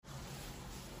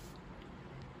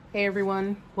Hey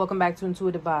everyone, welcome back to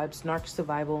Intuitive Vibes, Narc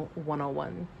Survival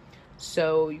 101.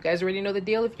 So you guys already know the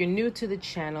deal. If you're new to the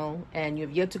channel and you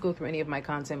have yet to go through any of my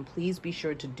content, please be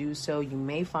sure to do so. You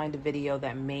may find a video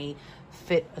that may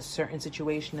fit a certain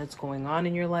situation that's going on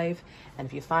in your life. And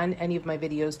if you find any of my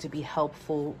videos to be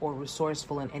helpful or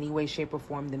resourceful in any way, shape, or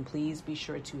form, then please be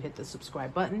sure to hit the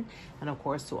subscribe button. And of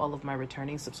course, to all of my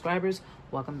returning subscribers,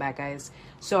 welcome back, guys.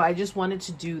 So I just wanted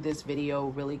to do this video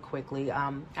really quickly.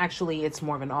 Actually, it's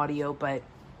more of an audio, but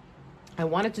I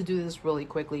wanted to do this really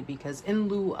quickly because in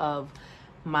lieu of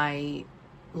my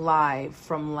live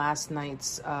from last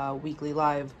night's weekly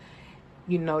live,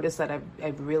 you notice that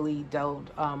I've really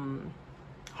delved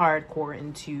hardcore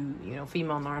into,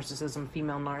 female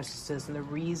narcissists, and the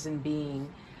reason being,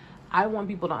 I want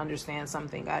people to understand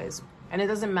something, guys. And it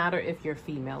doesn't matter if you're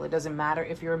female. It doesn't matter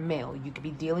if you're a male. You could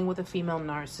be dealing with a female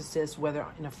narcissist, whether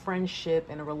in a friendship,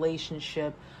 in a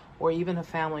relationship, or even a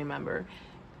family member.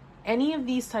 Any of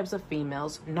these types of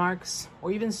females, narcs,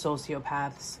 or even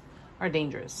sociopaths, are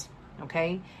dangerous,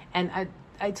 okay? And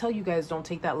I tell you guys, don't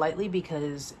take that lightly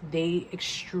because they're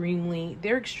extremely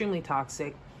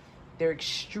toxic. They're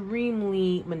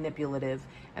extremely manipulative,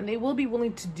 and they will be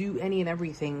willing to do any and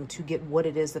everything to get what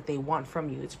it is that they want from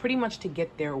you. It's pretty much to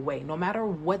get their way, no matter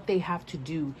what they have to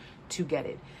do to get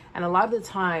it. And a lot of the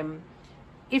time,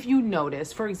 if you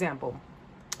notice, for example,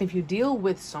 if you deal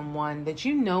with someone that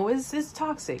you know is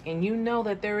toxic and you know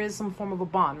that there is some form of a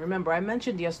bond. Remember, I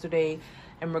mentioned yesterday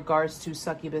in regards to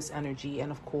succubus energy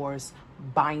and, of course,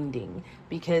 binding.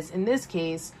 Because in this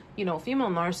case, female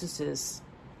narcissists,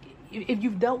 if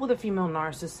you've dealt with a female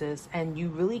narcissist and you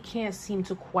really can't seem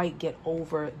to quite get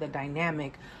over the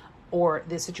dynamic or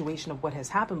the situation of what has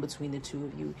happened between the two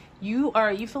of you, you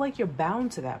feel like you're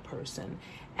bound to that person.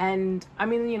 And I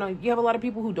mean, you have a lot of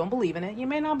people who don't believe in it. You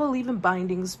may not believe in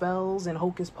binding spells and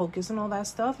hocus pocus and all that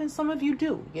stuff, and some of you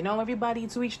do. Everybody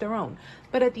to each their own.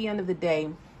 But at the end of the day,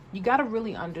 you got to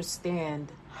really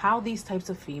understand how these types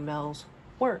of females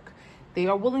work. They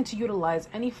are willing to utilize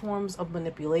any forms of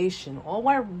manipulation, all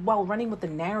while running with the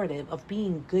narrative of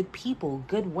being good people,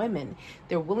 good women.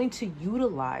 They're willing to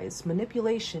utilize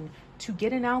manipulation to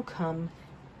get an outcome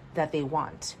that they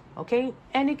want, okay?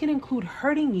 And it can include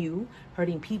hurting you,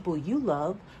 hurting people you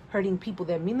love, hurting people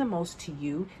that mean the most to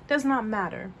you. Does not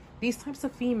matter. These types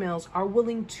of females are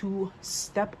willing to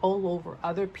step all over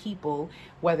other people,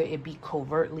 whether it be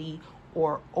covertly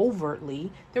or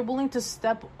overtly. They're willing to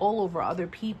step all over other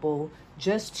people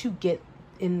just to get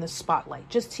in the spotlight,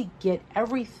 just to get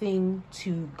everything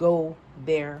to go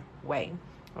their way.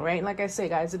 All right. Like I say,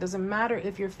 guys, it doesn't matter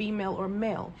if you're female or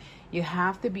male. You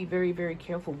have to be very, very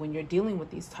careful when you're dealing with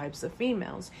these types of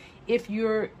females. If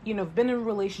you're, been in a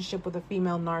relationship with a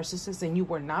female narcissist and you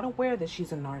were not aware that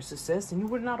she's a narcissist and you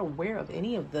were not aware of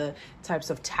any of the types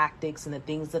of tactics and the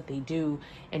things that they do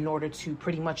in order to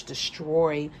pretty much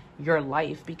destroy your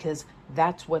life, because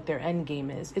that's what their end game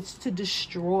is. It's to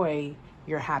destroy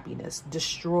your happiness,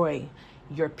 destroy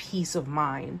your peace of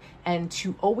mind, and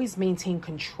to always maintain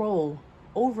control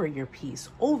over your peace,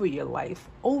 over your life,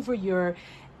 over your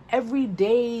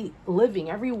everyday living,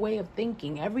 every way of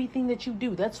thinking, everything that you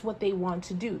do. That's what they want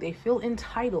to do. They feel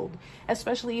entitled,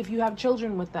 especially if you have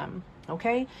children with them,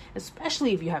 okay?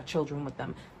 Especially if you have children with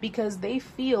them, because they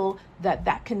feel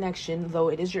that connection, though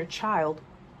it is your child,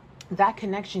 that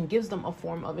connection gives them a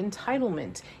form of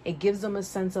entitlement. It gives them a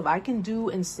sense of, I can do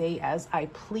and say as I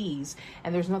please,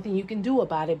 and there's nothing you can do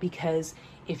about it, because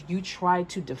if you try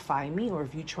to defy me, or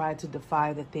if you try to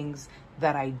defy the things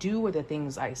that I do or the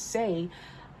things I say,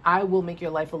 I will make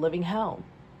your life a living hell.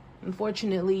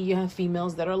 Unfortunately, you have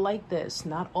females that are like this.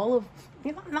 Not all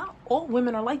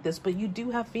women are like this, but you do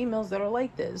have females that are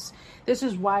like this. This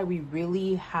is why we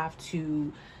really have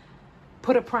to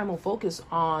put a primal focus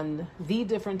on the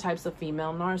different types of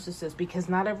female narcissists, because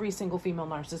not every single female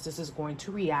narcissist is going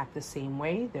to react the same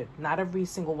way. Not every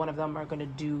single one of them are going to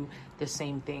do the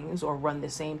same things or run the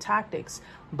same tactics.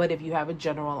 But if you have a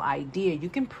general idea, you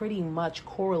can pretty much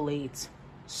correlate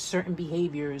certain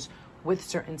behaviors with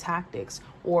certain tactics,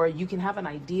 or you can have an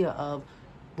idea of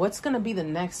what's going to be the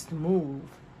next move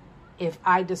if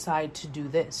I decide to do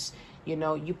this.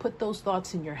 You put those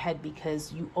thoughts in your head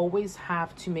because you always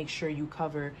have to make sure you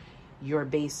cover your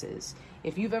bases.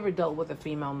 If you've ever dealt with a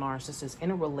female narcissist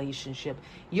in a relationship,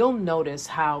 you'll notice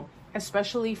how,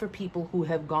 especially for people who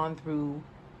have gone through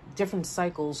different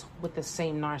cycles with the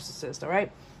same narcissist, all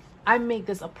right? I make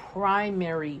this a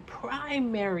primary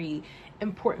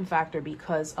important factor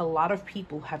because a lot of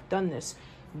people have done this.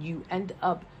 You end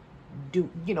up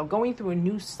going through a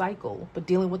new cycle, but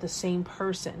dealing with the same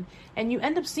person. And you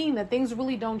end up seeing that things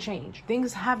really don't change.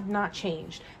 Things have not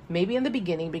changed. Maybe in the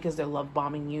beginning because they're love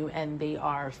bombing you and they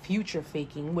are future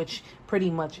faking, which pretty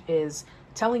much is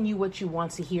telling you what you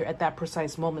want to hear at that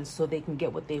precise moment so they can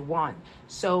get what they want.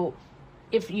 So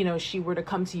if, she were to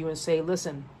come to you and say,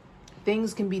 listen,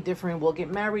 things can be different. We'll get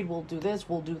married. We'll do this.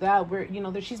 We'll do that.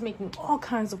 She's making all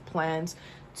kinds of plans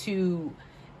to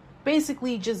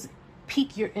basically just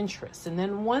pique your interest. And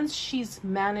then once she's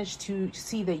managed to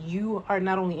see that you are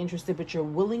not only interested, but you're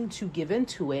willing to give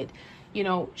into it,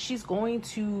 she's going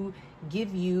to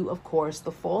give you, of course,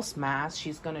 the false mask.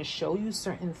 She's going to show you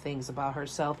certain things about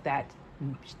herself that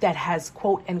has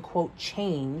quote unquote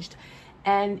changed.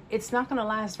 And it's not going to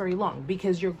last very long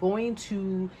because you're going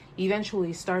to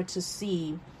eventually start to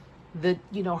see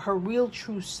her real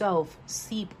true self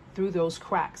seep through those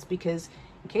cracks. Because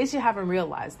in case you haven't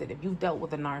realized it, if you've dealt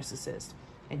with a narcissist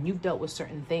and you've dealt with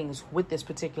certain things with this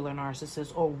particular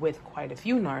narcissist or with quite a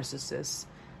few narcissists,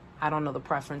 I don't know the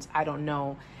preference. I don't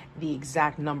know the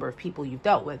exact number of people you've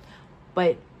dealt with,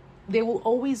 but they will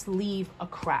always leave a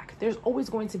crack. There's always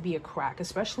going to be a crack,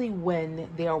 especially when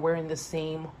they are wearing the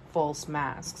same false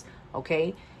masks.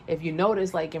 Okay. If you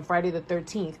notice, like in Friday the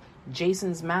 13th,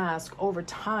 Jason's mask, over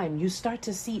time, you start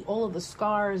to see all of the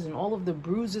scars and all of the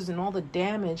bruises and all the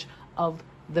damage of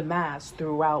the mask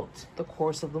throughout the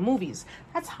course of the movies.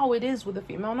 That's how it is with a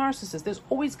female narcissist. There's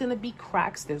always going to be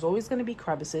cracks. There's always going to be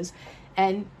crevices,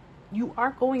 and you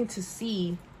are going to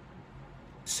see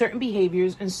certain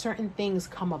behaviors and certain things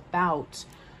come about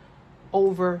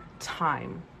over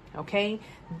time. Okay.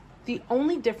 The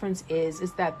only difference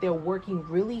is that they're working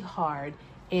really hard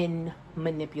in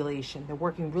manipulation. They're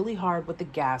working really hard with the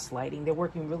gaslighting. They're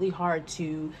working really hard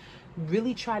to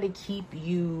really try to keep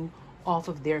you off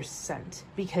of their scent,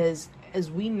 because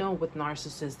as we know with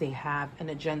narcissists, they have an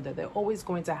agenda. They're always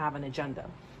going to have an agenda.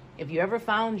 If you ever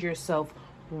found yourself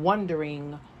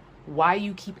wondering why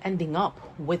you keep ending up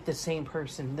with the same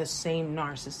person, the same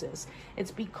narcissist,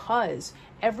 it's because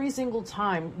every single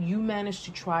time you manage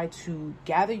to try to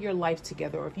gather your life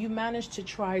together, or if you manage to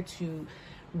try to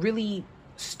really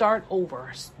start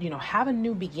over, have a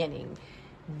new beginning,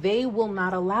 they will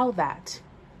not allow that.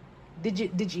 Did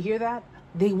you hear that?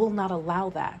 They will not allow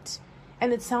that.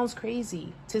 And it sounds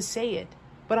crazy to say it,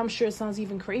 but I'm sure it sounds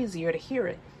even crazier to hear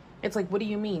it. It's like, what do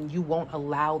you mean you won't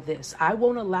allow this? I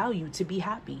won't allow you to be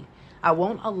happy. I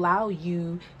won't allow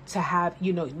you to have,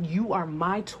 you are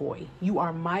my toy. You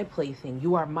are my plaything.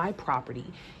 You are my property.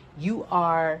 You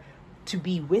are to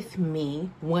be with me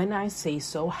when I say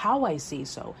so, how I say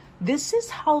so. This is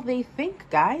how they think,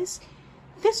 guys.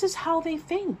 This is how they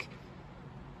think.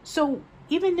 So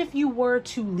even if you were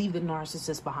to leave the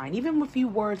narcissist behind, even if you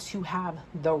were to have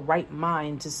the right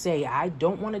mind to say, I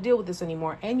don't want to deal with this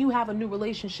anymore, and you have a new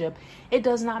relationship, it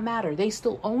does not matter. They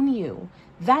still own you.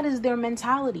 That is their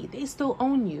mentality. They still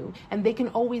own you, and they can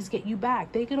always get you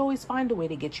back. They can always find a way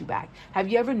to get you back. Have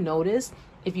you ever noticed,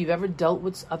 if you've ever dealt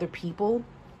with other people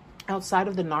outside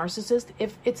of the narcissist,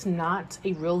 if it's not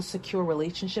a real secure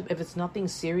relationship, if it's nothing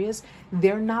serious,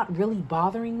 they're not really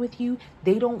bothering with you.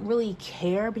 They don't really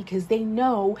care because they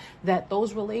know that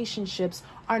those relationships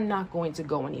are not going to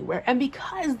go anywhere. And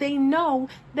because they know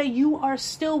that you are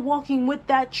still walking with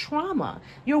that trauma,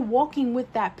 you're walking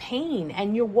with that pain,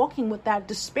 and you're walking with that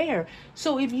despair.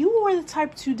 So if you are the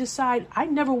type to decide, I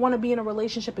never want to be in a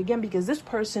relationship again because this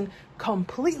person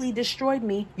completely destroyed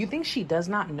me, you think she does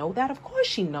not know that? Of course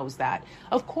she knows that.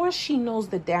 Of course she knows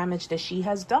the damage that she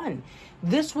has done.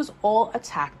 This was all a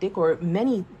tactic, or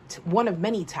one of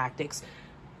many tactics,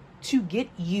 to get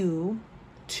you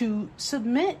to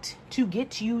submit, to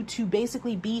get you to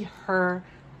basically be her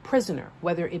prisoner,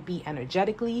 whether it be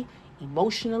energetically,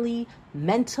 emotionally,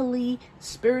 mentally,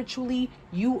 spiritually.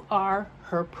 You are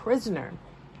her prisoner.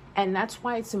 And that's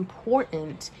why it's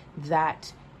important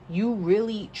that you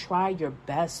really try your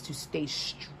best to stay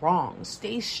strong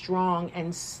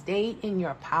and stay in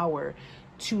your power,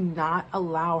 to not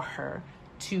allow her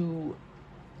to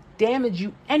damage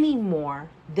you any more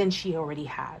than she already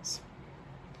has.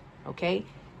 Okay?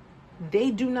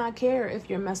 They do not care if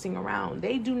you're messing around.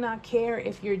 They do not care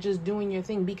if you're just doing your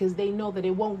thing, because they know that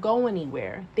it won't go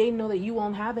anywhere. They know that you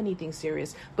won't have anything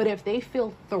serious. But if they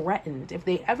feel threatened, if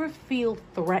they ever feel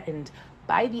threatened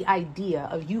by the idea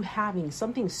of you having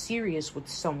something serious with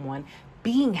someone,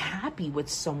 being happy with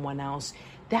someone else,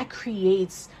 that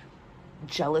creates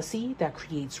jealousy, that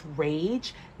creates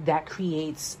rage, that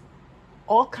creates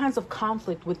all kinds of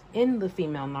conflict within the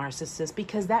female narcissist,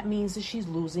 because that means that she's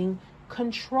losing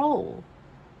control.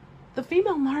 The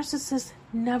female narcissist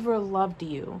never loved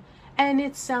you. And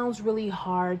it sounds really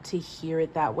hard to hear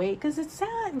it that way because it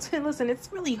sounds, listen,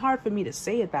 it's really hard for me to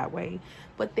say it that way,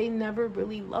 but they never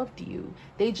really loved you.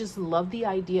 They just loved the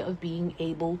idea of being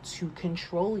able to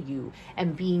control you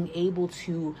and being able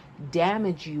to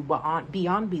damage you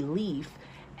beyond belief.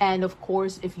 And of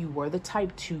course, if you were the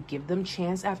type to give them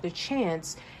chance after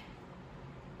chance,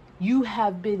 you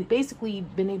have basically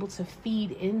been able to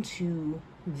feed into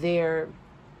their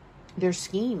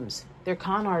schemes. They're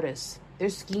con artists. They're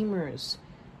schemers.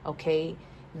 Okay?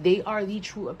 They are the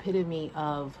true epitome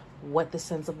of what the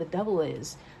sense of the devil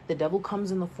is. The devil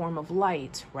comes in the form of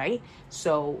light, right?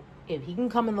 So if he can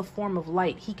come in the form of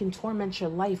light, he can torment your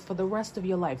life for the rest of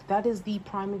your life. That is the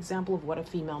prime example of what a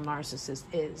female narcissist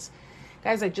is.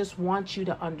 Guys, I just want you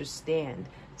to understand.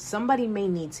 Somebody may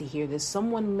need to hear this.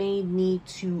 Someone may need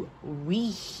to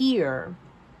rehear,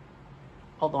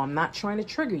 although I'm not trying to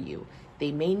trigger you.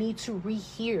 They may need to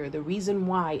rehear the reason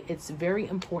why it's very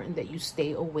important that you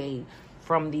stay away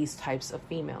from these types of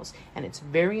females. And it's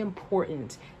very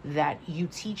important that you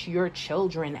teach your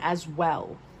children as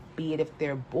well, be it if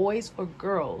they're boys or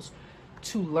girls,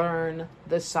 to learn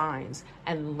the signs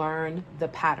and learn the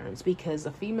patterns, because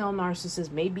a female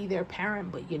narcissist may be their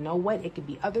parent, but you know what? It could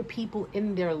be other people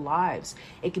in their lives.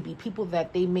 It could be people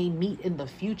that they may meet in the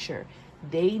future.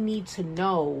 They need to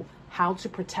know how to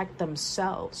protect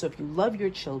themselves. So if you love your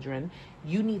children,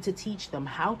 you need to teach them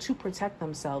how to protect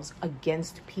themselves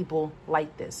against people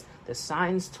like this, the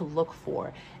signs to look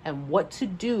for, and what to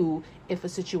do if a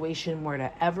situation were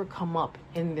to ever come up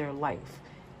in their life.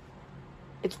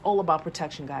 It's all about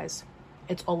protection, guys.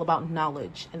 It's all about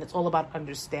knowledge, and it's all about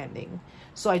understanding.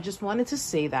 So I just wanted to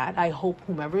say that. I hope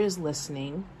whomever is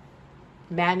listening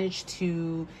managed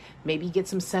to maybe get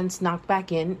some sense knocked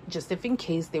back in, just if in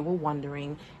case they were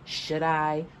wondering, should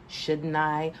I, shouldn't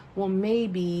I? Well,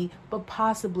 maybe, but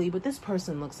possibly, but this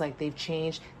person looks like they've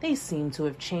changed. They seem to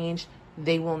have changed.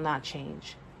 They will not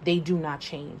change. They do not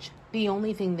change. The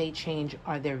only thing they change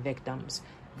are their victims.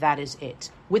 That is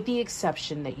it. With the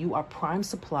exception that you are prime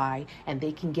supply and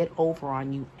they can get over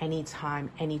on you anytime,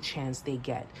 any chance they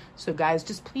get. So guys,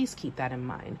 just please keep that in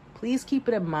mind. Please keep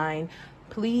it in mind.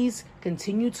 Please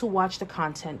continue to watch the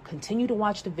content, continue to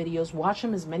watch the videos, watch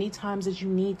them as many times as you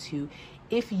need to,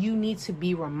 if you need to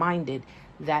be reminded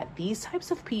that these types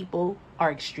of people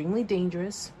are extremely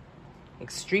dangerous,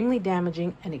 extremely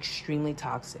damaging, and extremely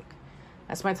toxic.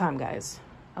 That's my time, guys.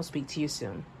 I'll speak to you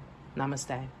soon.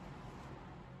 Namaste.